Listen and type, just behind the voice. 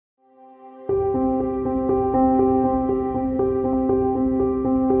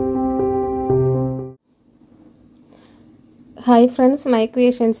Hi friends, my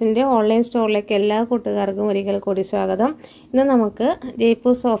creations in the online store like എല്ലാ കൂട്ടുകാർക്കും ഒരിക്കൽ കൂടി സ്വാഗതം. ഇന്ന് നമുക്ക്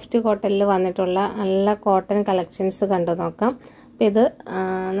ജയ്പൂർ സോഫ്റ്റ് കോട്ടണിൽ വന്നിട്ടുള്ള നല്ല കോട്ടൺ കളക്ഷൻസ് കണ്ടു നോക്കാം. ഇത്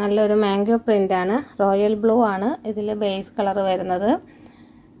നല്ലൊരു മാംഗോ പ്രിന്റ് ആണ്, റോയൽ ബ്ലൂ ആണ് ഇതിൽ ബേസ് കളർ വരുന്നത്.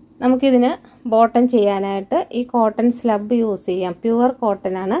 നമുക്ക് ഇതിനെ ബോട്ടം ചെയ്യാനായിട്ട് ഈ കോട്ടൺ സ്ലബ് യൂസ് ചെയ്യാം. പ്യുവർ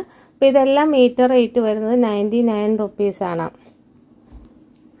കോട്ടൺ ആണ്. അപ്പോൾ ഇതെല്ലാം മീറ്റർ റേറ്റ് വരുന്നത് 99 rupees ആണ്.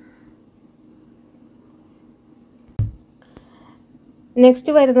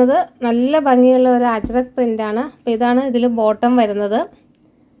 നെക്സ്റ്റ് വരുന്നത് നല്ല ഭംഗിയുള്ള ഒരു അജ്രക് പ്രിന്റ് ആണ്. അപ്പോൾ ഇതാണ് ഇതിൽ ബോട്ടം വരുന്നത്.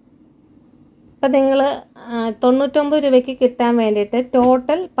 അപ്പോൾ നിങ്ങൾ 99 രൂപയ്ക്ക് കിട്ടാൻ വേണ്ടിയിട്ട്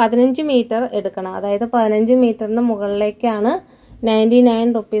ടോട്ടൽ 15 മീറ്റർ എടുക്കണം. അതായത് 15 മീറ്ററിന് മുകളിലേക്കാണ്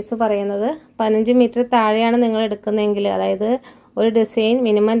 99 rupees പറയുന്നത്. 15 മീറ്റർ താഴെയാണ് നിങ്ങൾ എടുക്കുന്നതെങ്കിൽ, അതായത് ഒരു ഡിസൈൻ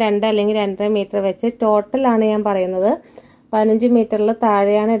മിനിമം 2 അല്ലെങ്കിൽ 2.5 മീറ്റർ വെച്ച് ടോട്ടലാണ് ഞാൻ പറയുന്നത്. 15 മീറ്ററിൽ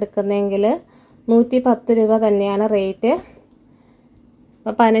താഴെയാണ് എടുക്കുന്നതെങ്കിൽ 110 രൂപ തന്നെയാണ് റേറ്റ്.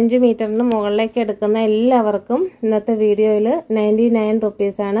 അപ്പോൾ 15 മീറ്ററിന് മുകളിലേക്ക് എടുക്കുന്ന എല്ലാവർക്കും ഇന്നത്തെ വീഡിയോയിൽ 99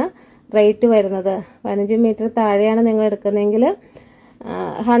 rupees ആണ് റേറ്റ് വരുന്നത്. 15 മീറ്റർ താഴെയാണ് നിങ്ങൾ എടുക്കുന്നതെങ്കിൽ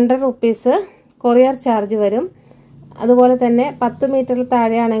 100 rupees കൊറിയർ ചാർജ് വരും. അതുപോലെ തന്നെ 10 മീറ്ററിൽ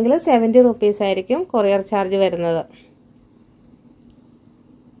താഴെയാണെങ്കിൽ 70 rupees ആയിരിക്കും കൊറിയർ ചാർജ് വരുന്നത്.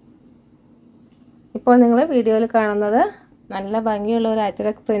 ഇപ്പോൾ നിങ്ങൾ വീഡിയോയിൽ കാണുന്നത് നല്ല ഭംഗിയുള്ള ഒരു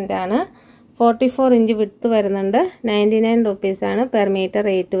അജ്രക് പ്രിന്റ് ആണ്. 44 inch വിഡ്ത്ത് വരുന്നുണ്ട്. 99 rupees ആണ് പെർ മീറ്റർ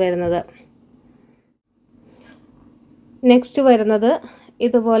റേറ്റ് വരുന്നത്. നെക്സ്റ്റ് വരുന്നത്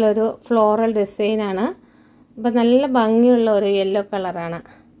ഇതുപോലൊരു ഫ്ലോറൽ ഡിസൈൻ ആണ്. അപ്പോൾ നല്ല ഭംഗിയുള്ള ഒരു യെല്ലോ കളറാണ്.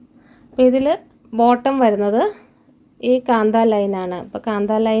 അപ്പോൾ ഇതിൽ ബോട്ടം വരുന്നത് ഈ കാന്ത ലൈനാണ്. അപ്പോൾ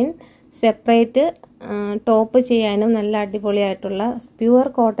കാന്ത ലൈൻ സെപ്പറേറ്റ് ടോപ്പ് ചെയ്യാനും നല്ല അടിപൊളിയായിട്ടുള്ള പ്യുവർ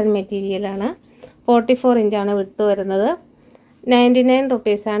കോട്ടൺ മെറ്റീരിയലാണ്. 44 inch ആണ് വിഡ്ത്ത് വരുന്നത്. 99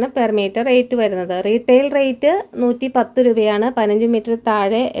 rupees ആണ് പെർ മീറ്റർ റേറ്റ് വരുന്നത്. റീറ്റെയിൽ റേറ്റ് 110 രൂപയാണ്. 15 മീറ്റർ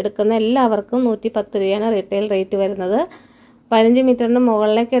താഴെ എടുക്കുന്ന എല്ലാവർക്കും 110 രൂപയാണ് റീറ്റെയിൽ റേറ്റ് വരുന്നത്. 15 മീറ്ററിന്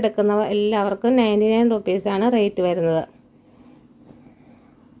മുകളിലേക്ക് എടുക്കുന്ന എല്ലാവർക്കും 99 rupees ആണ് റേറ്റ് വരുന്നത്.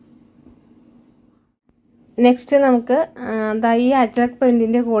 നെക്സ്റ്റ് നമുക്ക് ഈ അജ്രക്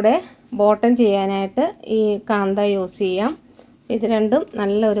പ്രിന്റിൻ്റെ കൂടെ ബോട്ടം ചെയ്യാനായിട്ട് ഈ കാന്ത യൂസ് ചെയ്യാം. ഇത് രണ്ടും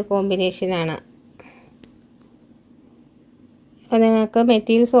നല്ലൊരു കോമ്പിനേഷനാണ്. അപ്പോൾ നിങ്ങൾക്ക്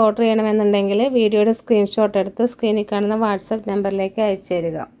മെറ്റീരിയൽസ് ഓർഡർ ചെയ്യണമെന്നുണ്ടെങ്കിൽ വീഡിയോയുടെ സ്ക്രീൻഷോട്ട് എടുത്ത് സ്ക്രീനിൽ കാണുന്ന വാട്സപ്പ് നമ്പറിലേക്ക് അയച്ചു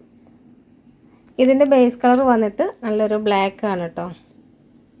തരിക. ഇതിൻ്റെ ബേസ് കളർ വന്നിട്ട് നല്ലൊരു ബ്ലാക്ക് ആണ് കേട്ടോ.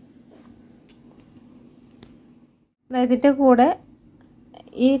 ഇതിൻ്റെ കൂടെ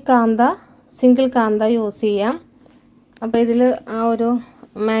ഈ കാന്ത സിംഗിൾ കാന്ത യൂസ് ചെയ്യാം. അപ്പോൾ ഇതിൽ ആ ഒരു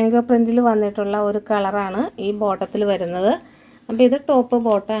മാംഗോ പ്രിന്റിൽ വന്നിട്ടുള്ള ഒരു കളറാണ് ഈ ബോട്ടത്തിൽ വരുന്നത്. അപ്പോൾ ഇത് ടോപ്പ്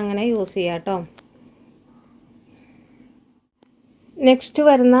ബോട്ടം അങ്ങനെ യൂസ് ചെയ്യാം കേട്ടോ. നെക്സ്റ്റ്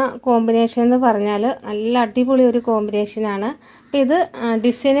വരുന്ന കോമ്പിനേഷൻ എന്ന് പറഞ്ഞാൽ നല്ല അടിപൊളി ഒരു കോമ്പിനേഷനാണ്. അപ്പോൾ ഇത്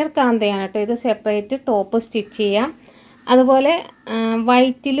ഡിസൈനർ കാന്തയാണ് കേട്ടോ. ഇത് സെപ്പറേറ്റ് ടോപ്പ് സ്റ്റിച്ച് ചെയ്യാം. അതുപോലെ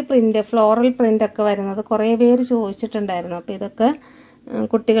വൈറ്റിൽ പ്രിൻ്റ്, ഫ്ലോറൽ പ്രിൻ്റൊക്കെ വരുന്നത് കുറേ പേര് ചോദിച്ചിട്ടുണ്ടായിരുന്നു. അപ്പോൾ ഇതൊക്കെ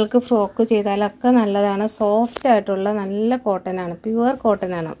കുട്ടികൾക്ക് ഫ്രോക്ക് ചെയ്താലൊക്കെ നല്ലതാണ്. സോഫ്റ്റ് ആയിട്ടുള്ള നല്ല കോട്ടനാണ്, പ്യുവർ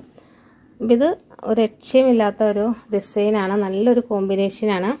കോട്ടനാണ്. അപ്പോൾ ഇത് ഒരു രക്ഷയുമില്ലാത്ത ഒരു ഡിസൈനാണ്, നല്ലൊരു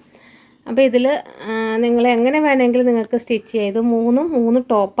കോമ്പിനേഷനാണ്. അപ്പോൾ ഇതിൽ നിങ്ങൾ എങ്ങനെ വേണമെങ്കിൽ നിങ്ങൾക്ക് സ്റ്റിച്ച് ചെയ്യാം. ഇത് മൂന്ന്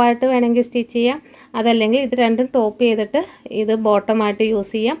ടോപ്പായിട്ട് വേണമെങ്കിൽ സ്റ്റിച്ച് ചെയ്യാം. അതല്ലെങ്കിൽ ഇത് രണ്ടും ടോപ്പ് ചെയ്തിട്ട് ഇത് ബോട്ടമായിട്ട്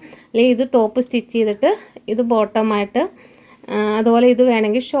യൂസ് ചെയ്യാം. അല്ലെങ്കിൽ ഇത് ടോപ്പ് സ്റ്റിച്ച് ചെയ്തിട്ട് ഇത് ബോട്ടമായിട്ട്, അതുപോലെ ഇത്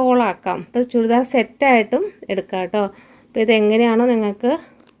വേണമെങ്കിൽ ഷോളാക്കാം. അപ്പോൾ ചുരിദാർ സെറ്റായിട്ടും എടുക്കാം കേട്ടോ. അപ്പോൾ ഇതെങ്ങനെയാണോ നിങ്ങൾക്ക്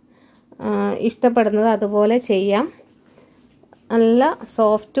ഇഷ്ടപ്പെടുന്നത് അതുപോലെ ചെയ്യാം. നല്ല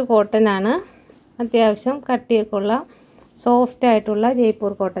സോഫ്റ്റ് കോട്ടനാണ്, അത്യാവശ്യം കട്ടിയൊക്കെ ഉള്ള സോഫ്റ്റ് ആയിട്ടുള്ള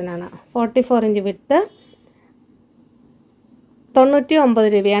ജയ്പൂർ കോട്ടൺ ആണ്. 44 inch വിഡ്ത്ത്, 99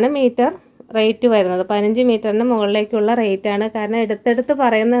 രൂപയാണ് മീറ്റർ റേറ്റ് വരുന്നത്. 15 മീറ്ററിന് മുകളിലേക്കുള്ള റേറ്റാണ്. കാരണം എടുത്തെടുത്ത്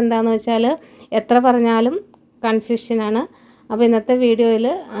പറയുന്നത് എന്താണെന്ന് വെച്ചാൽ എത്ര പറഞ്ഞാലും കൺഫ്യൂഷനാണ്. അപ്പോൾ ഇന്നത്തെ വീഡിയോയിൽ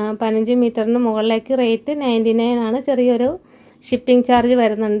 15 മീറ്ററിന് മുകളിലേക്ക് റേറ്റ് 99 ആണ്. ചെറിയൊരു ഷിപ്പിംഗ് ചാർജ്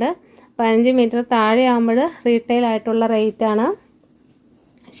വരുന്നുണ്ട്. 15 മീറ്റർ താഴെ ആകുമ്പോൾ റീറ്റെയിൽ ആയിട്ടുള്ള റേറ്റാണ്.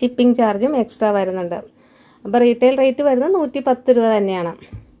 ഷിപ്പിംഗ് ചാർജും എക്സ്ട്രാ വരുന്നുണ്ട്. അപ്പോൾ റീറ്റെയിൽ റേറ്റ് വരുന്നത് 110 രൂപ തന്നെയാണ്.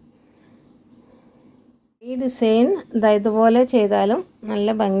 ഈ ഡിസൈൻ ഇതുപോലെ ചെയ്താലും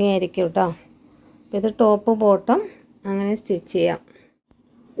നല്ല ഭംഗിയായിരിക്കും കേട്ടോ. ഇത് ടോപ്പ് ബോട്ടം അങ്ങനെ സ്റ്റിച്ച് ചെയ്യാം.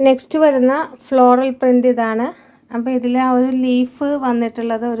 നെക്സ്റ്റ് വരുന്ന ഫ്ലോറൽ പ്രിൻ്റ് ഇതാണ്. അപ്പോൾ ഇതിൽ ആ ഒരു ലീഫ്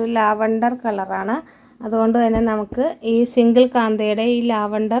വന്നിട്ടുള്ളത് ഒരു ലാവണ്ടർ കളറാണ്. അതുകൊണ്ട് തന്നെ നമുക്ക് ഈ സിംഗിൾ കാന്തയുടെ ഈ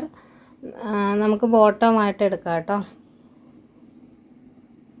ലാവണ്ടർ നമുക്ക് ബോട്ടമായിട്ട് എടുക്കാം കേട്ടോ.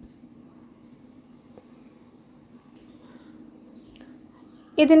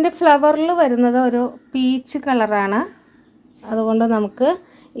 ഇതിൻ്റെ ഫ്ലവറിൽ വരുന്നത് ഒരു പീച്ച് കളറാണ്. അതുകൊണ്ട് നമുക്ക്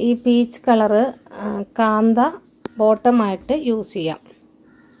ഈ പീച്ച് കളറ് കാന്ത ബോട്ടമായിട്ട് യൂസ് ചെയ്യാം.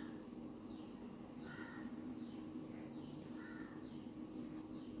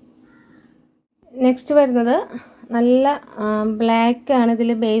 നെക്സ്റ്റ് വരുന്നത് നല്ല ബ്ലാക്ക് ആണ് ഇതിൽ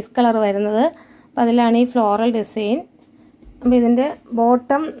ബേസ് കളർ വരുന്നത്. അപ്പോൾ അതിലാണ് ഈ ഫ്ലോറൽ ഡിസൈൻ. അപ്പോൾ ഇതിൻ്റെ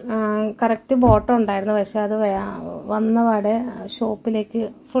ബോട്ടം കറക്റ്റ് ബോട്ടം ഉണ്ടായിരുന്നു, പക്ഷേ അത് വന്നപാടെ ഷോപ്പിലേക്ക്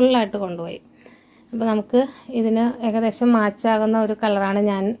ഫുള്ളായിട്ട് കൊണ്ടുപോയി. അപ്പോൾ നമുക്ക് ഇതിന് ഏകദേശം മാച്ചാകുന്ന ഒരു കളറാണ്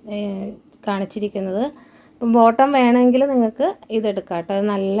ഞാൻ കാണിച്ചിരിക്കുന്നത്. അപ്പം ബോട്ടം വേണമെങ്കിൽ നിങ്ങൾക്ക് ഇതെടുക്കാം കേട്ടോ. അത്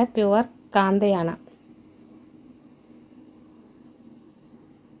നല്ല pure കാന്തയാണ്.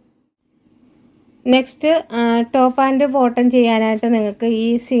 Next top and bottom ചെയ്യാനായിട്ട് നിങ്ങൾക്ക് ഈ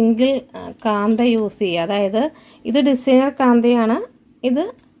സിംഗിൾ കാന്ത യൂസ് ചെയ്യുക. അതായത് ഇത് ഡിസൈനർ കാന്തയാണ്, ഇത്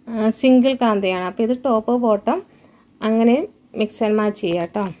സിംഗിൾ കാന്തയാണ്. അപ്പോൾ ഇത് ടോപ്പ് ബോട്ടം അങ്ങനെയും മിക്സ് ആൻഡ് മാച്ച് ചെയ്യുക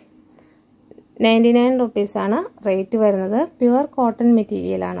കേട്ടോ. 99 റുപ്പീസാണ് റേറ്റ് വരുന്നത്. പ്യുവർ കോട്ടൺ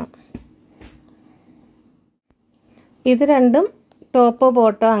മെറ്റീരിയലാണ്. ഇത് രണ്ടും ടോപ്പ്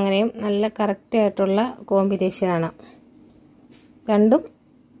ബോട്ടം അങ്ങനെയും നല്ല കറക്റ്റായിട്ടുള്ള കോമ്പിനേഷനാണ്. രണ്ടും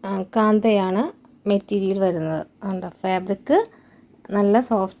കാന്തയാണ് മെറ്റീരിയൽ വരുന്നത്. ഉണ്ട് ഫാബ്രിക് നല്ല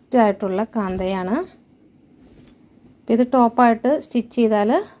സോഫ്റ്റ് ആയിട്ടുള്ള കാന്തയാണ്. ഇത് ടോപ്പായിട്ട് സ്റ്റിച്ച്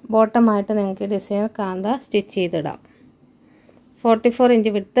ചെയ്താൽ ബോട്ടമായിട്ട് നിങ്ങൾക്ക് ഡിസൈനർ കാന്ത സ്റ്റിച്ച് ചെയ്തിടാം. 44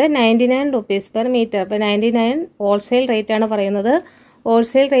 inch width, 99 rupees per metre. അപ്പോൾ 99 ഹോൾസെയിൽ റേറ്റാണ് പറയുന്നത്.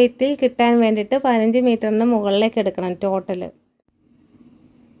 ഹോൾസെയിൽ റേറ്റിൽ കിട്ടാൻ വേണ്ടിയിട്ട് 15 മീറ്ററിന് മുകളിലേക്ക് എടുക്കണം ടോട്ടൽ.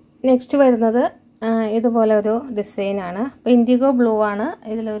 നെക്സ്റ്റ് വരുന്നത് ഇതുപോലെ ഒരു ഡിസൈനാണ്. അപ്പോൾ ഇൻഡിഗോ ബ്ലൂ ആണ്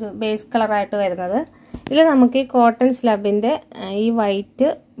ഇതിലൊരു ബേസ് കളറായിട്ട് വരുന്നത്. ഇതിൽ നമുക്ക് ഈ കോട്ടൺ സ്ലബിൻ്റെ ഈ വൈറ്റ്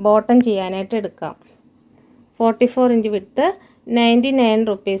ബോട്ടം ചെയ്യാനായിട്ട് എടുക്കാം. 44 ഇഞ്ച് വിഡ്ത്ത്, 99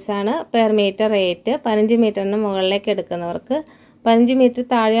 റുപ്പീസാണ് പെർ മീറ്റർ റേറ്റ്. 15 മീറ്ററിന് മുകളിലേക്ക് എടുക്കുന്നവർക്ക്, 15 മീറ്റർ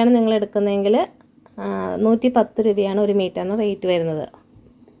താഴെയാണ് നിങ്ങൾ എടുക്കുന്നതെങ്കിൽ 110 രൂപയാണ് ഒരു മീറ്ററിന് റേറ്റ് വരുന്നത്.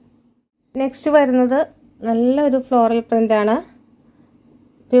 നെക്സ്റ്റ് വരുന്നത് നല്ലൊരു ഫ്ലോറൽ പ്രിൻ്റാണ്.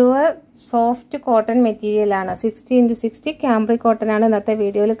 പ്യുവർ സോഫ്റ്റ് കോട്ടൺ മെറ്റീരിയലാണ്. 60x60 ക്യാമ്പ്രി കോട്ടനാണ് ഇന്നത്തെ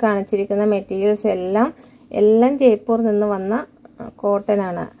വീഡിയോയിൽ കാണിച്ചിരിക്കുന്ന മെറ്റീരിയൽസ് എല്ലാം ജയ്പൂരിൽ നിന്ന് വന്ന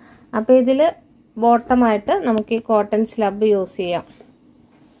കോട്ടനാണ്. അപ്പോൾ ഇതിൽ ബോട്ടമായിട്ട് നമുക്ക് ഈ കോട്ടൺ സ്ലബ് യൂസ് ചെയ്യാം.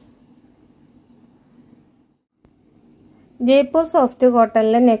 ജയ്പൂർ സോഫ്റ്റ്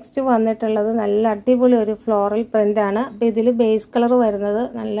കോട്ടണിൽ നെക്സ്റ്റ് വന്നിട്ടുള്ളത് നല്ല അടിപൊളി ഒരു ഫ്ലോറൽ പ്രിൻ്റാണ്. അപ്പോൾ ഇതിൽ ബേസ് കളർ വരുന്നത്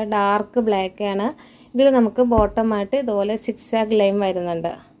നല്ല ഡാർക്ക് ബ്ലാക്ക് ആണ്. ഇതിൽ നമുക്ക് ബോട്ടമായിട്ട് ഇതുപോലെ സിക്സാഗ് ലൈൻ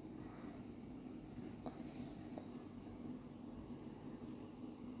വരുന്നുണ്ട്.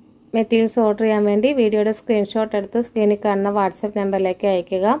 മെറ്റീരിയൽസ് ഓർഡർ ചെയ്യാൻ വേണ്ടി വീഡിയോയുടെ സ്ക്രീൻഷോട്ട് എടുത്ത് സ്ക്രീനിൽ കാണുന്ന വാട്സപ്പ് നമ്പറിലേക്ക്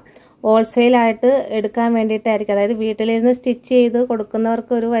അയയ്ക്കുക. ഹോൾസെയിലായിട്ട് എടുക്കാൻ വേണ്ടിയിട്ടായിരിക്കും, അതായത് വീട്ടിലിരുന്ന് സ്റ്റിച്ച് ചെയ്ത്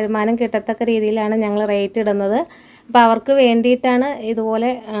കൊടുക്കുന്നവർക്ക് ഒരു വരുമാനം കിട്ടത്തക്ക രീതിയിലാണ് ഞങ്ങൾ റേറ്റ് ഇടുന്നത്. അപ്പോൾ അവർക്ക് വേണ്ടിയിട്ടാണ് ഇതുപോലെ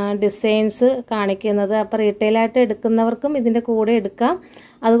ഡിസൈൻസ് കാണിക്കുന്നത്. അപ്പോൾ റീറ്റെയിലായിട്ട് എടുക്കുന്നവർക്കും ഇതിൻ്റെ കൂടെ എടുക്കാം.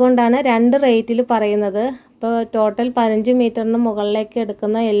 അതുകൊണ്ടാണ് രണ്ട് റേറ്റിൽ പറയുന്നത്. ഇപ്പോൾ ടോട്ടൽ 15 മീറ്ററിന് മുകളിലേക്ക്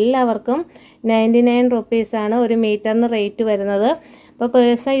എടുക്കുന്ന എല്ലാവർക്കും 99 റുപ്പീസാണ് ഒരു മീറ്ററിന് റേറ്റ് വരുന്നത്. ഇപ്പോൾ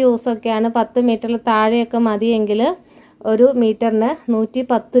പേഴ്സണൽ യൂസൊക്കെയാണ് 10 മീറ്ററിൽ താഴെയൊക്കെ മതിയെങ്കിൽ ഒരു മീറ്ററിന്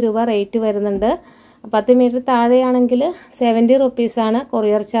 110 രൂപ റേറ്റ് വരുന്നുണ്ട്. 10 മീറ്റർ താഴെയാണെങ്കിൽ 70 റുപ്പീസാണ്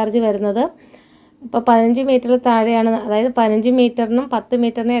കൊറിയർ ചാർജ് വരുന്നത്. ഇപ്പോൾ 15 മീറ്ററിൽ താഴെയാണ്, അതായത് 15 മീറ്ററിനും 10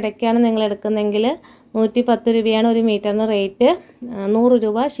 മീറ്ററിനും ഇടയ്ക്കാണ് നിങ്ങൾ എടുക്കുന്നതെങ്കിൽ 110 രൂപയാണ് ഒരു മീറ്ററിന് റേറ്റ്. 100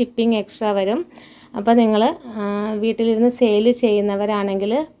 രൂപ ഷിപ്പിംഗ് എക്സ്ട്രാ വരും. അപ്പോൾ നിങ്ങൾ വീട്ടിലിരുന്ന് സെയിൽ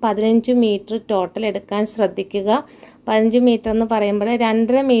ചെയ്യുന്നവരാണെങ്കിൽ 15 മീറ്റർ ടോട്ടൽ എടുക്കാൻ ശ്രദ്ധിക്കുക. 15 മീറ്റർ എന്ന് പറയുമ്പോൾ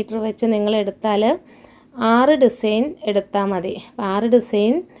 2.5 മീറ്റർ വെച്ച് നിങ്ങൾ എടുത്താൽ 6 ഡിസൈൻ എടുത്താൽ മതി. 6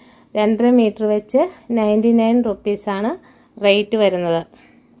 ഡിസൈൻ 2.5 മീറ്റർ വെച്ച് 99 റുപ്പീസാണ് റേറ്റ് വരുന്നത്.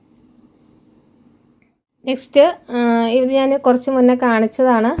 നെക്സ്റ്റ് ഇത് ഞാൻ കുറച്ച് മുന്നേ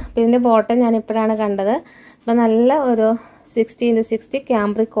കാണിച്ചതാണ്. അപ്പോൾ ഇതിൻ്റെ ബോട്ടം ഞാൻ ഇപ്പോഴാണ് കണ്ടത്. അപ്പോൾ നല്ല ഒരു 60x60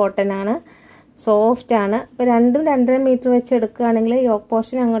 ക്യാമ്പ്രി കോട്ടനാണ്, സോഫ്റ്റ് ആണ്. ഇപ്പോൾ 2.5 മീറ്റർ വെച്ച് എടുക്കുകയാണെങ്കിൽ യോക്ക്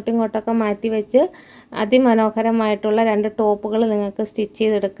പോർഷൻ അങ്ങോട്ടും ഇങ്ങോട്ടൊക്കെ മാറ്റി വെച്ച് അതിമനോഹരമായിട്ടുള്ള 2 ടോപ്പുകൾ നിങ്ങൾക്ക് സ്റ്റിച്ച്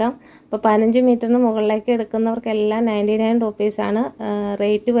ചെയ്തെടുക്കാം. അപ്പോൾ 15 മീറ്ററിന് മുകളിലേക്ക് എടുക്കുന്നവർക്കെല്ലാം 99 റുപ്പീസാണ്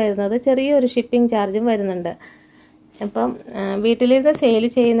റേറ്റ് വരുന്നത്. ചെറിയൊരു ഷിപ്പിംഗ് ചാർജും വരുന്നുണ്ട്. അപ്പം വീട്ടിലിരുന്ന് സെയിൽ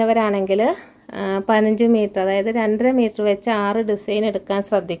ചെയ്യുന്നവരാണെങ്കിൽ 15 മീറ്റർ, അതായത് 2.5 മീറ്റർ വെച്ച് 6 ഡിസൈൻ എടുക്കാൻ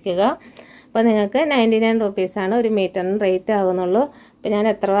ശ്രദ്ധിക്കുക. അപ്പോൾ നിങ്ങൾക്ക് 99 റുപ്പീസാണ് ഒരു മീറ്ററിന് റേറ്റ് ആകുന്നുള്ളൂ. അപ്പോൾ ഞാൻ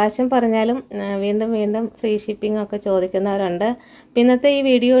എത്ര പ്രാവശ്യം പറഞ്ഞാലും വീണ്ടും ഫ്രീ ഷിപ്പിംഗ് ഒക്കെ ചോദിക്കുന്നവരുണ്ട്. ഇന്നത്തെ ഈ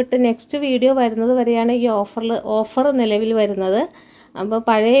വീഡിയോ ഇട്ട് നെക്സ്റ്റ് വീഡിയോ വരുന്നത് വരെയാണ് ഈ ഓഫർ നിലവിൽ വരുന്നത്. അപ്പോൾ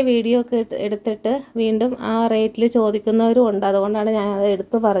പഴയ വീഡിയോ ഒക്കെ എടുത്തിട്ട് വീണ്ടും ആ റേറ്റിൽ ചോദിക്കുന്നവരും ഉണ്ട്. അതുകൊണ്ടാണ് ഞാൻ അത്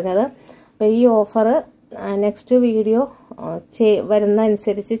എടുത്തു പറഞ്ഞത്. അപ്പോൾ ഈ ഓഫർ നെക്സ്റ്റ് വീഡിയോ വരുന്ന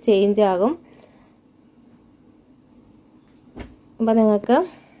അനുസരിച്ച് ചേഞ്ച് ആകും. അപ്പോൾ നിങ്ങൾക്ക്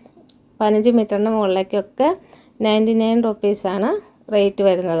 15 മീറ്ററിന് മുകളിലേക്കൊക്കെ 99 റുപ്പീസാണ് റേറ്റ്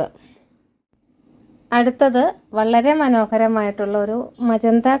വരുന്നത്. അടുത്തത് വളരെ മനോഹരമായിട്ടുള്ള ഒരു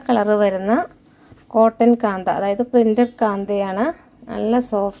മജന്ത കളർ വരുന്ന കോട്ടൺ കാന്ത, അതായത് പ്രിന്റഡ് കാന്തയാണ്. നല്ല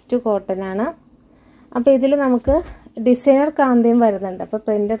സോഫ്റ്റ് കോട്ടൺ ആണ്. അപ്പോൾ ഇതിൽ നമുക്ക് ഡിസൈനർ കാന്തയും വരുന്നുണ്ട്. അപ്പോൾ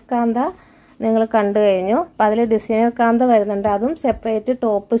പ്രിന്റഡ് കാന്ത നിങ്ങൾ കണ്ടു കഴിഞ്ഞു. അപ്പോൾ അതിൽ ഡിസൈനർ കാന്ത വരുന്നുണ്ട്. അതും സെപ്പറേറ്റ്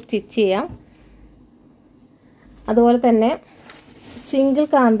ടോപ്പ് സ്റ്റിച്ച് ചെയ്യാം. അതുപോലെ തന്നെ സിംഗിൾ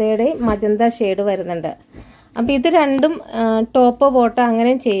കാന്തയുടെ മജന്ത ഷെയ്ഡ് വരുന്നുണ്ട്. അപ്പോൾ ഇത് രണ്ടും ടോപ്പ് ബോട്ടം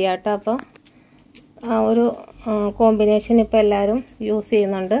അങ്ങനെയും ചെയ്യാം കേട്ടോ. അപ്പോൾ ഒരു കോമ്പിനേഷൻ ഇപ്പോൾ എല്ലാവരും യൂസ്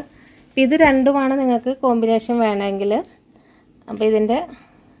ചെയ്യുന്നുണ്ട്. അപ്പോൾ ഇത് രണ്ടുമാണ് നിങ്ങൾക്ക് കോമ്പിനേഷൻ വേണമെങ്കിൽ അപ്പോൾ ഇതിൻ്റെ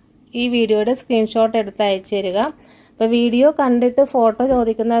ഈ വീഡിയോയുടെ സ്ക്രീൻഷോട്ട് എടുത്ത് അയച്ചു തരിക. അപ്പോൾ വീഡിയോ കണ്ടിട്ട് ഫോട്ടോ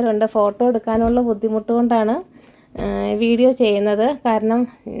ചോദിക്കുന്നവരുണ്ട്. ഫോട്ടോ എടുക്കാനുള്ള ബുദ്ധിമുട്ട് കൊണ്ടാണ് വീഡിയോ ചെയ്യുന്നത്. കാരണം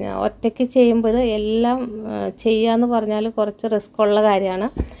ഒറ്റയ്ക്ക് ചെയ്യുമ്പോൾ എല്ലാം ചെയ്യാമെന്ന് പറഞ്ഞാൽ കുറച്ച് റിസ്ക് ഉള്ള കാര്യമാണ്.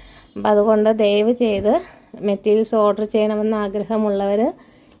 അപ്പം അതുകൊണ്ട് ദയവ് ചെയ്ത് മെറ്റീരിയൽസ് ഓർഡർ ചെയ്യണമെന്ന് ആഗ്രഹമുള്ളവർ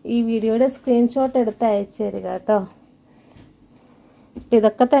ഈ വീഡിയോയുടെ സ്ക്രീൻഷോട്ട് എടുത്ത് അയച്ചു തരിക കേട്ടോ.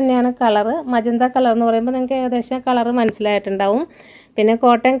 ഇതൊക്കെ തന്നെയാണ് കളറ്. മജന്ത കളർ എന്ന് പറയുമ്പോൾ നിങ്ങൾക്ക് ഏകദേശം കളറ് മനസ്സിലായിട്ടുണ്ടാവും. പിന്നെ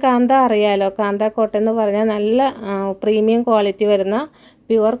കോട്ടൺ കാന്ത അറിയാലോ. കാന്ത കോട്ടൺ എന്ന് പറഞ്ഞാൽ നല്ല പ്രീമിയം ക്വാളിറ്റി വരുന്ന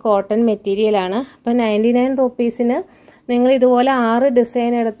പ്യുവർ കോട്ടൺ മെറ്റീരിയലാണ്. അപ്പോൾ 99 റുപ്പീസിന് നിങ്ങൾ ഇതുപോലെ 6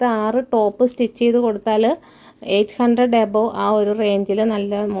 ഡിസൈൻ എടുത്ത് 6 ടോപ്പ് സ്റ്റിച്ച് ചെയ്ത് കൊടുത്താൽ 800 എബോ ആ ഒരു റേഞ്ചിൽ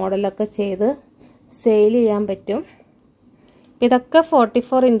നല്ല മോഡലൊക്കെ ചെയ്ത് സെയിൽ ചെയ്യാൻ പറ്റും. ഇതൊക്കെ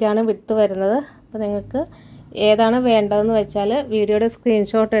 44 ഇഞ്ചാണ് വിട്ട് വരുന്നത്. അപ്പോൾ നിങ്ങൾക്ക് ഏതാണ് വേണ്ടതെന്ന് വെച്ചാൽ വീഡിയോയുടെ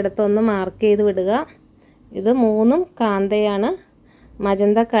സ്ക്രീൻഷോട്ട് എടുത്തൊന്ന് മാർക്ക് ചെയ്ത് വിടുക. ഇത് 3ഉം കാന്തയാണ്.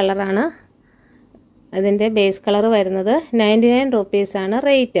 മജന്ത കളറാണ് അതിൻ്റെ ബേസ് കളർ വരുന്നത്. 99 റുപ്പീസാണ്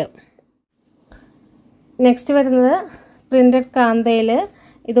റേറ്റ്. നെക്സ്റ്റ് വരുന്നത് പ്രിന്റഡ് കാന്തയിൽ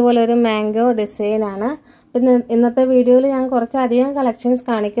ഇതുപോലൊരു മാംഗോ ഡിസൈനാണ്. പിന്നെ ഇന്നത്തെ വീഡിയോയിൽ ഞാൻ കുറച്ചധികം കളക്ഷൻസ്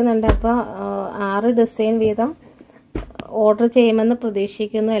കാണിക്കുന്നുണ്ട്. അപ്പോൾ 6 ഡിസൈൻ വീതം ഓർഡർ ചെയ്യുമെന്ന്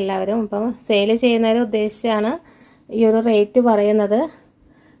പ്രതീക്ഷിക്കുന്നു എല്ലാവരും. അപ്പം സെയിൽ ചെയ്യുന്നവരെ ഉദ്ദേശിച്ചാണ് ഈ ഒരു റേറ്റ് പറയുന്നത്.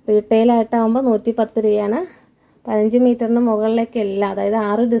 റീറ്റെയിലായിട്ടാകുമ്പോൾ 110 രൂപയാണ്. 15 മീറ്ററിന് മുകളിലേക്കല്ല, അതായത്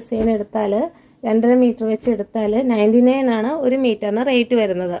 6 ഡിസൈൻ എടുത്താൽ 2.5 മീറ്റർ വെച്ച് എടുത്താൽ 99 ആണ് ഒരു മീറ്ററിന് റേറ്റ്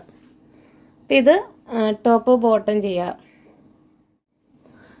വരുന്നത്. അപ്പം ഇത് ടോപ്പ് ബോട്ടം ചെയ്യാം.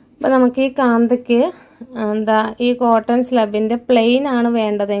 അപ്പം നമുക്ക് ഈ കാന്തയ്ക്ക് ഈ കോട്ടൺ സ്ലബിൻ്റെ പ്ലെയിൻ ആണ്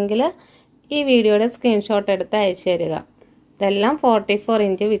വേണ്ടതെങ്കിൽ ഈ വീഡിയോയുടെ സ്ക്രീൻഷോട്ട് എടുത്ത് അയച്ചു തരിക. ഇതെല്ലാം 44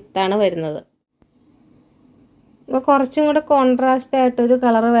 ഇഞ്ച് വിത്താണ് വരുന്നത്. അപ്പോൾ കുറച്ചും കൂടെ കോൺട്രാസ്റ്റ് ആയിട്ടൊരു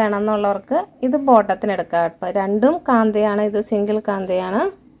കളർ വേണമെന്നുള്ളവർക്ക് ഇത് ബോട്ടത്തിന് എടുക്കാം കേട്ടോ. രണ്ടും കാന്തയാണ്. ഇത് സിംഗിൾ കാന്തയാണ്.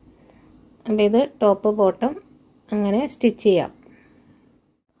 അപ്പോൾ ഇത് ടോപ്പ് ബോട്ടം അങ്ങനെ സ്റ്റിച്ച് ചെയ്യാം.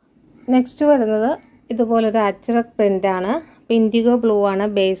 നെക്സ്റ്റ് വരുന്നത് ഇതുപോലൊരു അച്ചറക് പ്രിൻ്റാണ്. ഇൻഡിഗോ ബ്ലൂ ആണ്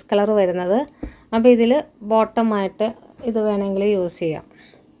ബേസ് കളർ വരുന്നത്. അപ്പോൾ ഇതിൽ ബോട്ടമായിട്ട് ഇത് വേണമെങ്കിൽ യൂസ് ചെയ്യാം.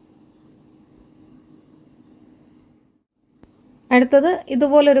 അടുത്തത്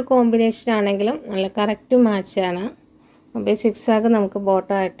ഇതുപോലൊരു കോമ്പിനേഷൻ ആണെങ്കിലും നല്ല കറക്റ്റ് മാച്ചാണ്. അപ്പോൾ സിക്സാഗ് നമുക്ക്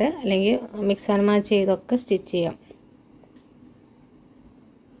ബോട്ടമായിട്ട് അല്ലെങ്കിൽ മിക്സ് ആൻഡ് മാച്ച് ചെയ്തൊക്കെ സ്റ്റിച്ച് ചെയ്യാം.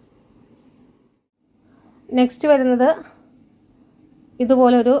 നെക്സ്റ്റ് വരുന്നത്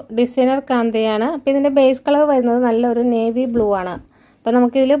ഇതുപോലൊരു ഡിസൈനർ കാന്തയാണ്. അപ്പോൾ ഇതിൻ്റെ ബേസ് കളർ വരുന്നത് നല്ലൊരു നേവി ബ്ലൂ ആണ്. അപ്പോൾ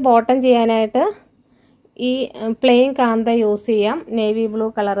നമുക്കിതിൽ ബോട്ടം ചെയ്യാനായിട്ട് ഈ പ്ലെയിൻ കാന്ത യൂസ് ചെയ്യാം, നേവി ബ്ലൂ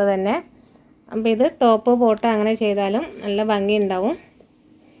കളർ തന്നെ. അപ്പോൾ ഇത് ടോപ്പ് ബോട്ടം അങ്ങനെ ചെയ്താലും നല്ല ഭംഗി ഉണ്ടാവും.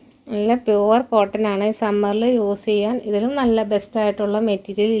 നല്ല പ്യുവർ കോട്ടൺ ആണ്. സമ്മറിൽ യൂസ് ചെയ്യാൻ ഇതിലും നല്ല ബെസ്റ്റായിട്ടുള്ള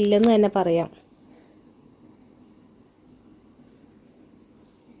മെറ്റീരിയൽ ഇല്ലെന്ന് തന്നെ പറയാം.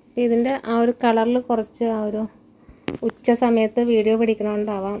 ഇതിൻ്റെ ആ ഒരു കളറിൽ കുറച്ച് ആ ഒരു ഉച്ച സമയത്ത് വീഡിയോ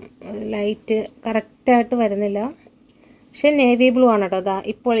പിടിക്കണോണ്ടാവാം ലൈറ്റ് കറക്റ്റായിട്ട് വരുന്നില്ല. പക്ഷെ നേവി ബ്ലൂ ആണ് കേട്ടോ. അതാ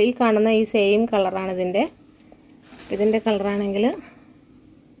ഇപ്പോൾ ഈ കാണുന്ന ഈ സെയിം കളറാണ് ഇതിൻ്റെ കളറാണെങ്കിൽ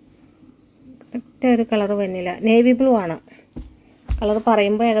കറക്റ്റ് ഒരു കളർ വരുന്നില്ല. നേവി ബ്ലൂ ആണ് കളർ.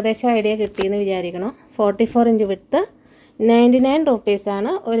 പറയുമ്പോൾ ഏകദേശം ഐഡിയ കിട്ടിയെന്ന് വിചാരിക്കണം. 44 ഇഞ്ച് വിട്ട് 99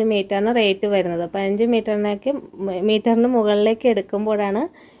 റുപ്പീസാണ് ഒരു മീറ്ററിന് റേറ്റ് വരുന്നത്. 15 മീറ്ററിന് മുകളിലേക്ക് എടുക്കുമ്പോഴാണ്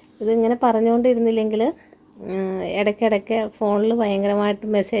ഇതിങ്ങനെ പറഞ്ഞുകൊണ്ടിരുന്നില്ലെങ്കിൽ ഇടയ്ക്കിടയ്ക്ക് ഫോണിൽ ഭയങ്കരമായിട്ട്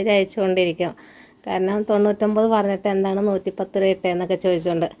മെസ്സേജ് അയച്ചുകൊണ്ടിരിക്കും. കാരണം 99 പറഞ്ഞിട്ട് എന്താണ് 110 രൂപ ഇട്ടതെന്നൊക്കെ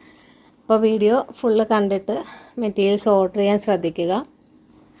ചോദിച്ചുകൊണ്ട്. അപ്പോൾ വീഡിയോ ഫുള്ള് കണ്ടിട്ട് മെറ്റീരിയൽസ് ഓർഡർ ചെയ്യാൻ ശ്രദ്ധിക്കുക.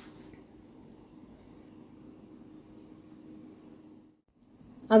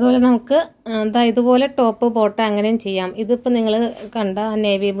 അതുപോലെ നമുക്ക് ഇതുപോലെ ടോപ്പ് ബോട്ടം അങ്ങനെയും ചെയ്യാം. ഇതിപ്പോൾ നിങ്ങൾ കണ്ട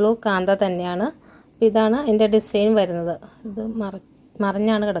നേവി ബ്ലൂ കാന്ത തന്നെയാണ്. അപ്പോൾ ഇതാണ് അതിൻ്റെ ഡിസൈൻ വരുന്നത്. ഇത്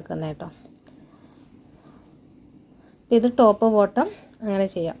മറിഞ്ഞാണ് കിടക്കുന്നത് കേട്ടോ. ഇത് ടോപ്പ് ബോട്ടം അങ്ങനെ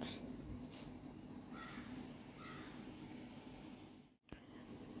ചെയ്യാം.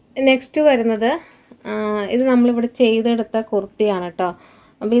 നെക്സ്റ്റ് വരുന്നത് ഇത് നമ്മളിവിടെ ചെയ്തെടുത്ത കുർത്തിയാണ് കേട്ടോ.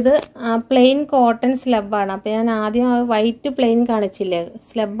 അപ്പോൾ ഇത് പ്ലെയിൻ കോട്ടൺ സ്ലബാണ്. അപ്പോൾ ഞാൻ ആദ്യം വൈറ്റ് പ്ലെയിൻ കാണിച്ചില്ലേ,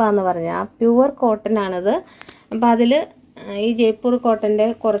 സ്ലബാന്ന് പറഞ്ഞാൽ ആ പ്യുവർ കോട്ടൺ ആണിത്. അപ്പോൾ അതിൽ ഈ ജയ്പൂർ കോട്ടൻ്റെ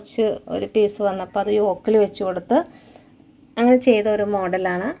കുറച്ച് ഒരു പീസ് വന്നപ്പോൾ അത് യോക്കിൽ വെച്ച് കൊടുത്ത് അങ്ങനെ ചെയ്ത ഒരു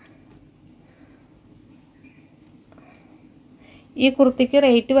മോഡലാണ്. ഈ കുർത്തിക്ക്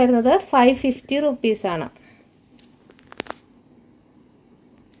റേറ്റ് വരുന്നത് 550 റുപ്പീസാണ്.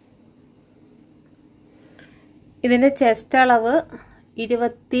 ഇതിൻ്റെ ചെസ്റ്റ് അളവ്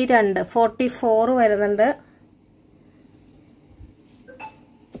 22, 44 വരുന്നുണ്ട്.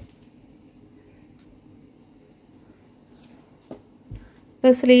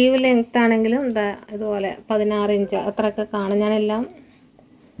 ഇപ്പോൾ സ്ലീവ് ലെങ്ത് ആണെങ്കിലും എന്താ ഇതുപോലെ 16 ഇഞ്ച് അത്രയൊക്കെ കാണും. ഞാനെല്ലാം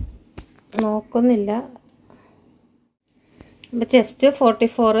നോക്കുന്നില്ല. ഇപ്പോൾ ചെസ്റ്റ്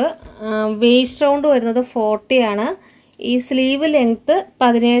 44, വേസ്റ്റ് റൗണ്ട് വരുന്നത് 40 ആണ്. ഈ സ്ലീവ് ലെങ്ത്ത്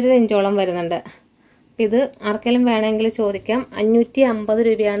 17 ഇഞ്ചോളം വരുന്നുണ്ട്. ഇത് ആർക്കെങ്കിലും വേണമെങ്കിൽ ചോദിക്കാം. 550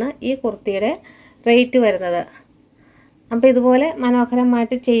 രൂപയാണ് ഈ കുർത്തിയുടെ റേറ്റ് വരുന്നത്. അപ്പോൾ ഇതുപോലെ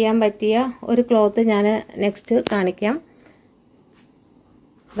മനോഹരമായിട്ട് ചെയ്യാൻ പറ്റിയ ഒരു ക്ലോത്ത് ഞാൻ നെക്സ്റ്റ് കാണിക്കാം.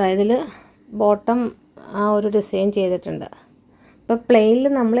 അതായത് ഇതിൽ ബോട്ടം ആ ഒരു ഡിസൈൻ ചെയ്തിട്ടുണ്ട്. അപ്പോൾ പ്ലെയിനിൽ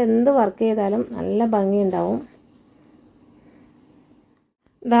നമ്മൾ എന്ത് വർക്ക് ചെയ്താലും നല്ല ഭംഗിയുണ്ടാവും.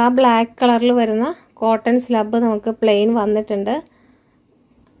 ഇതാ ബ്ലാക്ക് കളറിൽ വരുന്ന കോട്ടൺ സ്ലബ് നമുക്ക് പ്ലെയിൻ വന്നിട്ടുണ്ട്.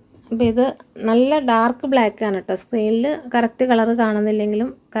 അപ്പോൾ ഇത് നല്ല ഡാർക്ക് ബ്ലാക്ക് ആണ് കേട്ടോ. സ്ക്രീനിൽ കറക്റ്റ് കളർ കാണുന്നില്ലെങ്കിലും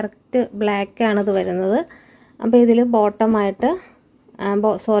കറക്റ്റ് ബ്ലാക്ക് ആണിത് വരുന്നത്. അപ്പോൾ ഇതിൽ ബോട്ടമായിട്ട്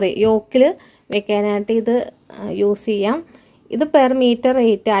യോക്കിൽ വെക്കാനായിട്ട് ഇത് യൂസ് ചെയ്യാം. ഇത് പെർ മീറ്റർ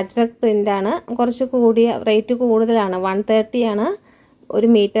റേറ്റ് അജ്രക് പ്രിൻ്റാണ്. കുറച്ച് കൂടിയ റേറ്റ് കൂടുതലാണ്. 130 ആണ് ഒരു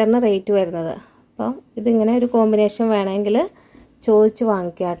മീറ്ററിന് റേറ്റ് വരുന്നത്. അപ്പം ഇതിങ്ങനെ ഒരു കോമ്പിനേഷൻ വേണമെങ്കിൽ ചോദിച്ച്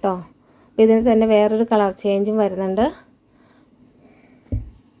വാങ്ങിക്കുക കേട്ടോ. അപ്പോൾ ഇതിന് തന്നെ വേറൊരു കളർ ചേഞ്ചും വരുന്നുണ്ട്.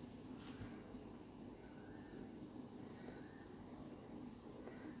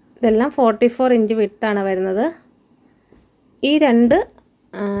 ഇതെല്ലാം 44 ഇഞ്ച് വിഡ്ത്താണ് വരുന്നത്. ഈ രണ്ട്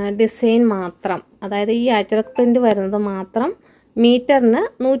ഡിസൈൻ മാത്രം, അതായത് ഈ അജ്രക് പ്രിൻ്റ് വരുന്നത് മാത്രം മീറ്ററിന്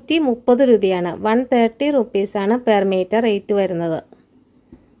 130 രൂപയാണ്. 130 റുപ്പീസാണ് പെർ മീറ്റർ റേറ്റ് വരുന്നത്.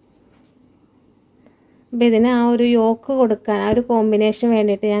 അപ്പോൾ ഇതിന് ആ ഒരു യോക്ക് കൊടുക്കാൻ ആ ഒരു കോമ്പിനേഷൻ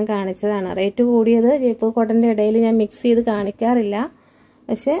വേണ്ടിയിട്ട് ഞാൻ കാണിച്ചതാണ്. റേറ്റ് കൂടിയത് ജയ്പൂർ കോട്ടൻ്റെ ഇടയിൽ ഞാൻ മിക്സ് ചെയ്ത് കാണിക്കാറില്ല.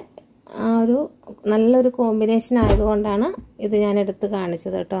 പക്ഷേ ആ ഒരു നല്ലൊരു കോമ്പിനേഷൻ ആയതുകൊണ്ടാണ് ഇത് ഞാൻ എടുത്ത്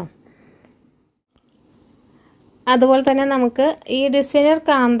കാണിച്ചത് കേട്ടോ. അതുപോലെ തന്നെ നമുക്ക് ഈ ഡിസൈനർ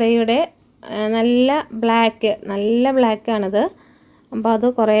കാന്തയുടെ നല്ല ബ്ലാക്കാണിത്. അപ്പോൾ അത്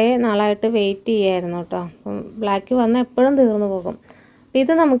കുറേ നാളായിട്ട് വെയിറ്റ് ചെയ്യായിരുന്നു കേട്ടോ. അപ്പം ബ്ലാക്ക് വന്നാൽ എപ്പോഴും തീർന്നു പോകും.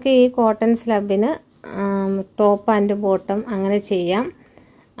 ഇത് നമുക്ക് ഈ കോട്ടൺ സ്ലബിന് ടോപ്പ് ആൻഡ് ബോട്ടം അങ്ങനെ ചെയ്യാം.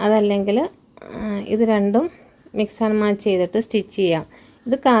 അതല്ലെങ്കിൽ ഇത് രണ്ടും മിക്സ് ആൻഡ് മാച്ച് ചെയ്തിട്ട് സ്റ്റിച്ച് ചെയ്യാം.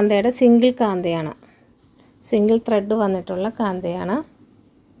 ഇത് കാന്തയുടെ സിംഗിൾ കാന്തയാണ്, സിംഗിൾ ത്രെഡ് വന്നിട്ടുള്ള കാന്തയാണ്.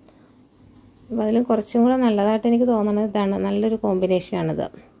 അപ്പോൾ അതിലും കുറച്ചും കൂടെ നല്ലതായിട്ട് എനിക്ക് തോന്നുന്നത് ഇതാണ്. നല്ലൊരു കോമ്പിനേഷനാണിത്.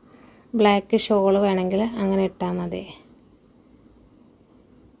 ബ്ലാക്ക് ഷോൾ വേണമെങ്കിൽ അങ്ങനെ ഇട്ടാൽ മതി.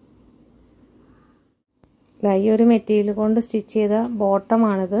 ഈ ഒരു മെറ്റീരിയൽ കൊണ്ട് സ്റ്റിച്ച് ചെയ്ത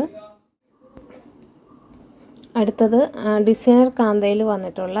ബോട്ടമാണിത്. അടുത്തത് ഡിസൈനർ കാന്തയിൽ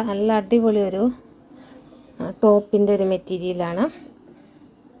വന്നിട്ടുള്ള നല്ല അടിപൊളി ഒരു ടോപ്പിൻ്റെ ഒരു മെറ്റീരിയലാണ്.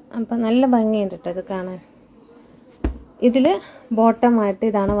 അപ്പം നല്ല ഭംഗിയുണ്ട് കേട്ടോ ഇത് കാണാൻ. ഇതിൽ ബോട്ടമായിട്ട്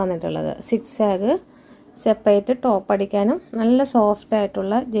ഇതാണ് വന്നിട്ടുള്ളത്. 6 ആഗ് സെപ്പറേറ്റ് ടോപ്പ് അടിക്കാനും നല്ല സോഫ്റ്റ്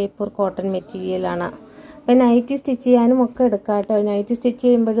ആയിട്ടുള്ള ജയ്പൂർ കോട്ടൺ മെറ്റീരിയലാണ്. അപ്പോൾ നൈറ്റി സ്റ്റിച്ച് ചെയ്യാനും ഒക്കെ എടുക്കാം കേട്ടോ. നൈറ്റി സ്റ്റിച്ച്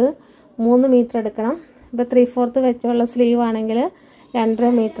ചെയ്യുമ്പോൾ 3 മീറ്റർ എടുക്കണം. ഇപ്പോൾ 3/4 വെച്ചുള്ള സ്ലീവ് ആണെങ്കിൽ 2.5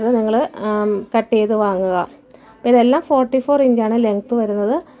 മീറ്റർ നിങ്ങൾ കട്ട് ചെയ്ത് വാങ്ങുക. അപ്പോൾ ഇതെല്ലാം 44 ഇഞ്ചാണ് ലെങ്ത്ത്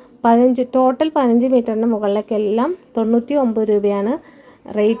വരുന്നത്. ടോട്ടൽ 15 മീറ്ററിന് മുകളിലേക്കെല്ലാം 99 രൂപയാണ്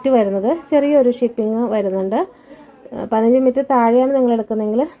റേറ്റ് വരുന്നത്. ചെറിയൊരു ഷിപ്പിംഗ് വരുന്നുണ്ട്. 15 മീറ്റർ താഴെയാണ് നിങ്ങൾ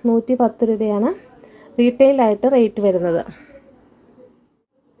എടുക്കുന്നതെങ്കിൽ 110 രൂപയാണ് റീറ്റെയിലായിട്ട് റേറ്റ് വരുന്നത്.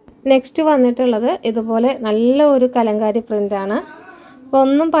 നെക്സ്റ്റ് വന്നിട്ടുള്ളത് ഇതുപോലെ നല്ല ഒരു കലങ്കാരി പ്രിൻ്റാണ്. അപ്പോൾ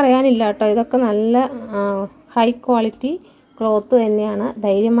ഒന്നും പറയാനില്ല കേട്ടോ. ഇതൊക്കെ നല്ല ഹൈ ക്വാളിറ്റി ക്ലോത്ത് തന്നെയാണ്.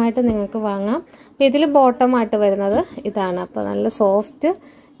 ധൈര്യമായിട്ട് നിങ്ങൾക്ക് വാങ്ങാം. അപ്പോൾ ഇതിൽ ബോട്ടമായിട്ട് വരുന്നത് ഇതാണ്. അപ്പോൾ നല്ല സോഫ്റ്റ്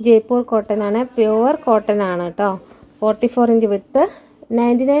ജയ്പൂർ കോട്ടൺ ആണ്, പ്യുവർ കോട്ടൺ ആണ് കേട്ടോ. 44 ഇഞ്ച് വിട്ട്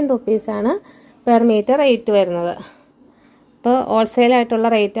 99 റുപ്പീസാണ് പെർ മീറ്റർ റേറ്റ് വരുന്നത്. ഇപ്പോൾ ഹോൾസെയിലായിട്ടുള്ള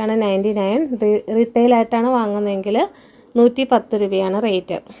റേറ്റാണ് 99. റീറ്റെയിലായിട്ടാണ് വാങ്ങുന്നതെങ്കിൽ 110 രൂപയാണ്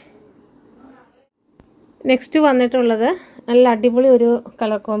റേറ്റ്. നെക്സ്റ്റ് വന്നിട്ടുള്ളത് നല്ല അടിപൊളി ഒരു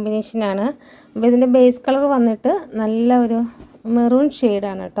കളർ കോമ്പിനേഷനാണ്. അപ്പോൾ ഇതിൻ്റെ ബേസ് കളർ വന്നിട്ട് നല്ല ഒരു മെറൂൺ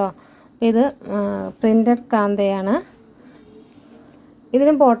ഷെയ്ഡാണ് കേട്ടോ. അപ്പോൾ ഇത് പ്രിൻറ്റഡ് കാന്തയാണ്.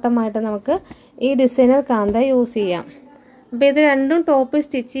 ഇതിന് ബോട്ടമായിട്ട് നമുക്ക് ഈ ഡിസൈനർ കാന്ത യൂസ് ചെയ്യാം. അപ്പോൾ ഇത് രണ്ടും ടോപ്പ്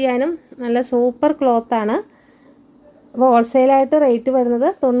സ്റ്റിച്ച് ചെയ്യാനും നല്ല സൂപ്പർ ക്ലോത്താണ്. അപ്പോൾ ഹോൾസെയിലായിട്ട് റേറ്റ് വരുന്നത്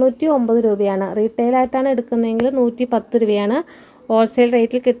 99 രൂപയാണ്. റീറ്റെയിലായിട്ടാണ് എടുക്കുന്നതെങ്കിൽ 110 രൂപയാണ്. ഹോൾസെയിൽ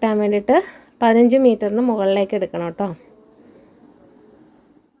റേറ്റിൽ കിട്ടാൻ വേണ്ടിയിട്ട് 15 മീറ്ററിന് മുകളിലേക്ക് എടുക്കണം കേട്ടോ.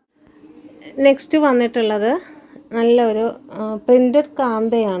 നെക്സ്റ്റ് വന്നിട്ടുള്ളത് നല്ലൊരു പ്രിൻറ്റഡ്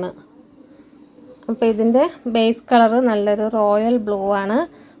കാന്തയാണ്. അപ്പോൾ ഇതിൻ്റെ ബേസ് കളറ് നല്ലൊരു റോയൽ ബ്ലൂ ആണ്.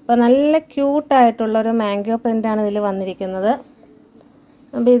 അപ്പോൾ നല്ല ക്യൂട്ടായിട്ടുള്ളൊരു മാംഗോ പ്രിൻ്റാണ് ഇതിൽ വന്നിരിക്കുന്നത്.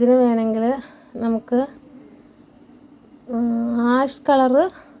 അപ്പോൾ ഇതിന് വേണമെങ്കിൽ നമുക്ക് ആഷ് കളറ്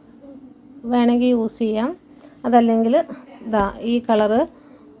വേണമെങ്കിൽ യൂസ് ചെയ്യാം, അതല്ലെങ്കിൽ ഇതാ ഈ കളറ്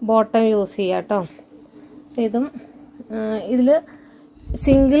ബോട്ടം യൂസ് ചെയ്യാം കേട്ടോ. ഇതും ഇതിൽ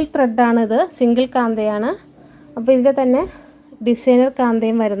സിംഗിൾ ത്രെഡാണിത്, സിംഗിൾ കാന്തയാണ്. അപ്പോൾ ഇതിൽ തന്നെ ഡിസൈനർ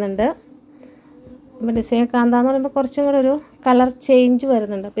കാന്തയും വരുന്നുണ്ട്. അപ്പോൾ ഡിസൈനർ കാന്ത എന്ന് പറയുമ്പോൾ കുറച്ചും കൂടെ ഒരു കളർ ചേഞ്ച്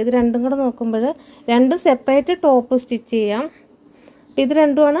വരുന്നുണ്ട്. അപ്പോൾ ഇത് രണ്ടും കൂടെ നോക്കുമ്പോൾ രണ്ടും സെപ്പറേറ്റ് ടോപ്പ് സ്റ്റിച്ച് ചെയ്യാം. അപ്പോൾ ഇത്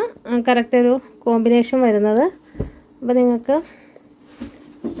രണ്ടുമാണ് കറക്റ്റ് ഒരു കോമ്പിനേഷൻ വരുന്നത്. അപ്പോൾ നിങ്ങൾക്ക്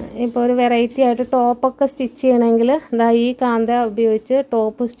ഇപ്പോൾ ഒരു വെറൈറ്റി ആയിട്ട് ടോപ്പൊക്കെ സ്റ്റിച്ച് ചെയ്യണമെങ്കിൽ ഇതാ ഈ കാന്ത ഉപയോഗിച്ച്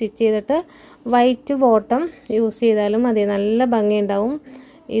ടോപ്പ് സ്റ്റിച്ച് ചെയ്തിട്ട് വൈറ്റ് ബോട്ടം യൂസ് ചെയ്താലും മതി, നല്ല ഭംഗിയുണ്ടാവും.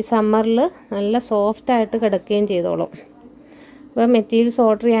 ഈ സമ്മറിൽ നല്ല സോഫ്റ്റായിട്ട് കിടക്കുകയും ചെയ്തോളും. അപ്പോൾ മെറ്റീരിയൽസ്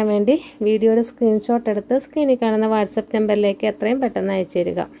ഓർഡർ ചെയ്യാൻ വേണ്ടി വീഡിയോയുടെ സ്ക്രീൻഷോട്ട് എടുത്ത് സ്ക്രീനിൽ കാണുന്ന വാട്സപ്പ് നമ്പറിലേക്ക് എത്രയും പെട്ടെന്ന് അയച്ചു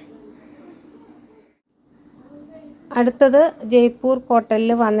തരിക. അടുത്തത് ജയ്പൂർ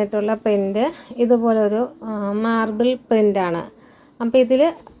കോട്ടണിൽ വന്നിട്ടുള്ള പ്രിൻ്റ് ഇതുപോലൊരു മാർബിൾ പ്രിൻ്റാണ്. അപ്പോൾ ഇതിൽ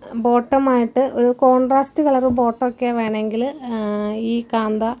ബോട്ടമായിട്ട് ഒരു കോൺട്രാസ്റ്റ് കളർ ബോട്ടമൊക്കെ വേണമെങ്കിൽ ഈ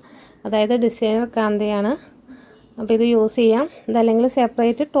കാന്ത, അതായത് ഡിസൈനർ കാന്തയാണ്. അപ്പോൾ ഇത് യൂസ് ചെയ്യാം. ഇതല്ലെങ്കിൽ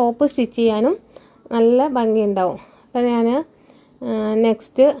സെപ്പറേറ്റ് ടോപ്പ് സ്റ്റിച്ച് ചെയ്യാനും നല്ല ഭംഗിയുണ്ടാവും. അപ്പോൾ ഞാൻ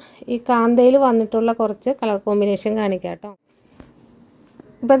നെക്സ്റ്റ് ഈ കാന്തയിൽ വന്നിട്ടുള്ള കുറച്ച് കളർ കോമ്പിനേഷൻ കാണിക്കാം കേട്ടോ.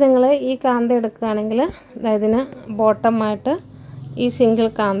 ഇപ്പോൾ നിങ്ങൾ ഈ കാന്ത എടുക്കുകയാണെങ്കിൽ ഇതിന് ബോട്ടമായിട്ട് ഈ സിംഗിൾ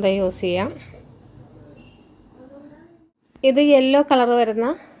കാന്ത യൂസ് ചെയ്യാം. ഇത് യെല്ലോ കളർ വരുന്ന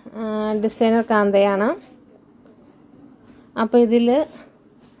ഡിസൈനർ കാന്തയാണ്. അപ്പോൾ ഇതിൽ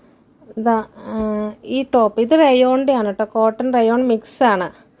ഇതാ ഈ ടോപ്പ് ഇത് റയോണിൻ്റെ ആണ് കേട്ടോ, കോട്ടൺ റയോൺ മിക്സാണ്.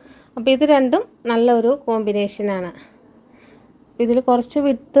 അപ്പോൾ ഇത് രണ്ടും നല്ലൊരു കോമ്പിനേഷനാണ്. ഇതിൽ കുറച്ച്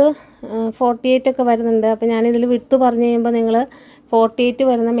വിട്ട് 48 ഒക്കെ വരുന്നുണ്ട്. അപ്പോൾ ഞാനിതിൽ വിട്ട് പറഞ്ഞു കഴിയുമ്പോൾ നിങ്ങൾ 48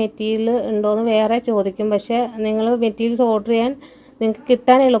 വരുന്ന മെറ്റീരിയൽ ഉണ്ടോയെന്ന് വേറെ ചോദിക്കും. പക്ഷേ നിങ്ങൾ മെറ്റീരിയൽസ് ഓർഡർ ചെയ്യാൻ നിങ്ങൾക്ക്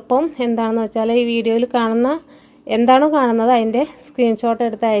കിട്ടാൻ എളുപ്പം എന്താണെന്ന് വെച്ചാൽ ഈ വീഡിയോയിൽ കാണുന്ന എന്താണോ കാണുന്നത് അതിൻ്റെ സ്ക്രീൻഷോട്ട്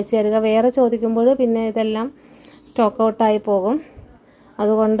എടുത്ത് അയച്ചു തരിക. വേറെ ചോദിക്കുമ്പോൾ പിന്നെ ഇതെല്ലാം സ്റ്റോക്ക് ഔട്ടായി പോകും.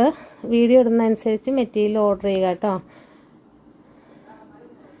 അതുകൊണ്ട് വീഡിയോ ഇടുന്നതനുസരിച്ച് മെറ്റീരിയൽ ഓർഡർ ചെയ്യുക കേട്ടോ.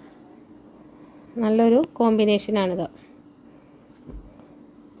 നല്ലൊരു കോമ്പിനേഷനാണിത്.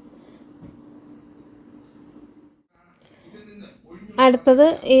 അടുത്തത്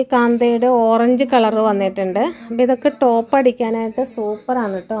ഈ കാന്തയുടെ ഓറഞ്ച് കളർ വന്നിട്ടുണ്ട്. അപ്പോൾ ഇതൊക്കെ ടോപ്പ് അടിക്കാനായിട്ട്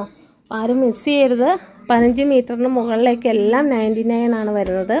സൂപ്പറാണ് കേട്ടോ. ആരും മിസ് ചെയ്യരുത്. 15 മീറ്ററിന് മുകളിലേക്ക് എല്ലാം 99 ആണ്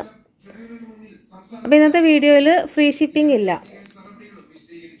വരുന്നത്. അപ്പോൾ ഇന്നത്തെ വീഡിയോയിൽ ഫ്രീ ഷിപ്പിംഗ് ഇല്ല.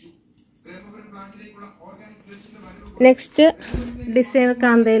 നെക്സ്റ്റ് ഡിസൈനർ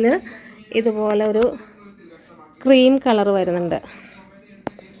കാന്തയിൽ ഇതുപോലെ ഒരു ക്രീം കളർ വരുന്നുണ്ട്.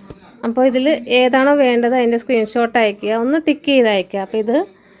 അപ്പോൾ ഇതിൽ ഏതാണോ വേണ്ടത് അതിൻ്റെ സ്ക്രീൻഷോട്ട് അയക്കുക, ഒന്ന് ടിക്ക് ചെയ്ത് അയക്കുക. അപ്പോൾ ഇത്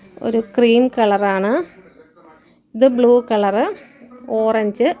ഒരു ക്രീം കളറാണ്, ഇത് blue colour,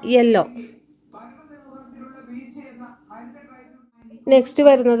 orange, yellow. Next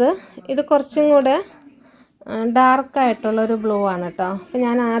വരുന്നത് ഇത് കുറച്ചും കൂടെ ഡാർക്കായിട്ടുള്ളൊരു ബ്ലൂ ആണ് കേട്ടോ. അപ്പോൾ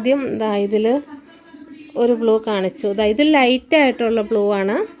ഞാൻ ആദ്യം ഇതിൽ ഒരു ബ്ലൂ കാണിച്ചു. ഇത് ലൈറ്റായിട്ടുള്ള ബ്ലൂ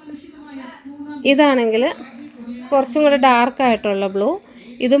ആണ്. ഇതാണെങ്കിൽ കുറച്ചും കൂടെ ഡാർക്കായിട്ടുള്ള ബ്ലൂ,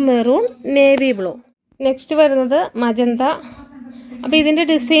 ഇത് മെറൂൺ, നേവി ബ്ലൂ. നെക്സ്റ്റ് വരുന്നത് മജന്ത. അപ്പോൾ ഇതിൻ്റെ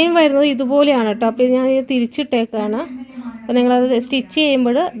ഡിസൈൻ വരുന്നത് ഇതുപോലെയാണ് കേട്ടോ. അപ്പോൾ ഞാൻ ഇത് തിരിച്ചിട്ടേക്കാണ്. അപ്പോൾ നിങ്ങളത് സ്റ്റിച്ച്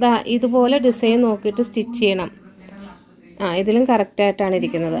ചെയ്യുമ്പോൾ ഇതുപോലെ ഡിസൈൻ നോക്കിയിട്ട് സ്റ്റിച്ച് ചെയ്യണം. ഇതിലും കറക്റ്റായിട്ടാണ്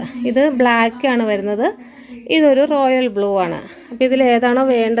ഇരിക്കുന്നത്. ഇത് ബ്ലാക്ക് ആണ് വരുന്നത്, ഇതൊരു റോയൽ ബ്ലൂ ആണ്. അപ്പോൾ ഇതിൽ ഏതാണോ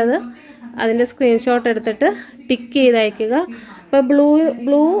വേണ്ടത് അതിൻ്റെ സ്ക്രീൻഷോട്ട് എടുത്തിട്ട് ടിക്ക് ചെയ്ത് അയക്കുക. അപ്പോൾ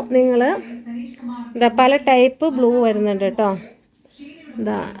ബ്ലൂ നിങ്ങൾ പല ടൈപ്പ് ബ്ലൂ വരുന്നുണ്ട് കേട്ടോ.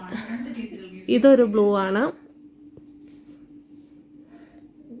 ഇതൊരു ബ്ലൂ ആണ്,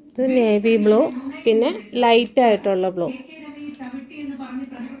 ഇത് നേവി ബ്ലൂ, പിന്നെ ലൈറ്റ് ആയിട്ടുള്ള ബ്ലൂ.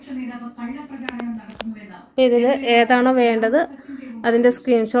 ഇതിൽ ഏതാണോ വേണ്ടത് അതിൻ്റെ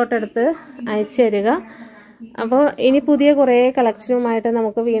സ്ക്രീൻഷോട്ട് എടുത്ത് അയച്ചു തരിക. അപ്പോൾ ഇനി പുതിയ കുറേ കളക്ഷനുമായിട്ട്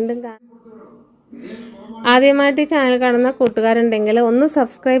നമുക്ക് വീണ്ടും കാണാം. ആദ്യമായിട്ട് ഈ ചാനൽ കാണുന്ന കൂട്ടുകാരുണ്ടെങ്കിൽ ഒന്ന്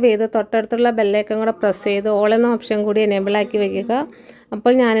സബ്സ്ക്രൈബ് ചെയ്ത് തൊട്ടടുത്തുള്ള ബെല്ലൈക്കൺ കൂടെ പ്രസ് ചെയ്ത് ഓൾ എന്ന ഓപ്ഷൻ കൂടി എനേബിൾ ആക്കി വയ്ക്കുക.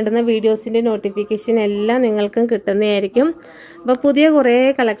 അപ്പോൾ ഞാനിടുന്ന വീഡിയോസിൻ്റെ നോട്ടിഫിക്കേഷൻ എല്ലാം നിങ്ങൾക്കും കിട്ടുന്നതായിരിക്കും. അപ്പോൾ പുതിയ കുറേ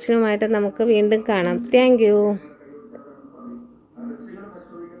കളക്ഷനുമായിട്ട് നമുക്ക് വീണ്ടും കാണാം. താങ്ക്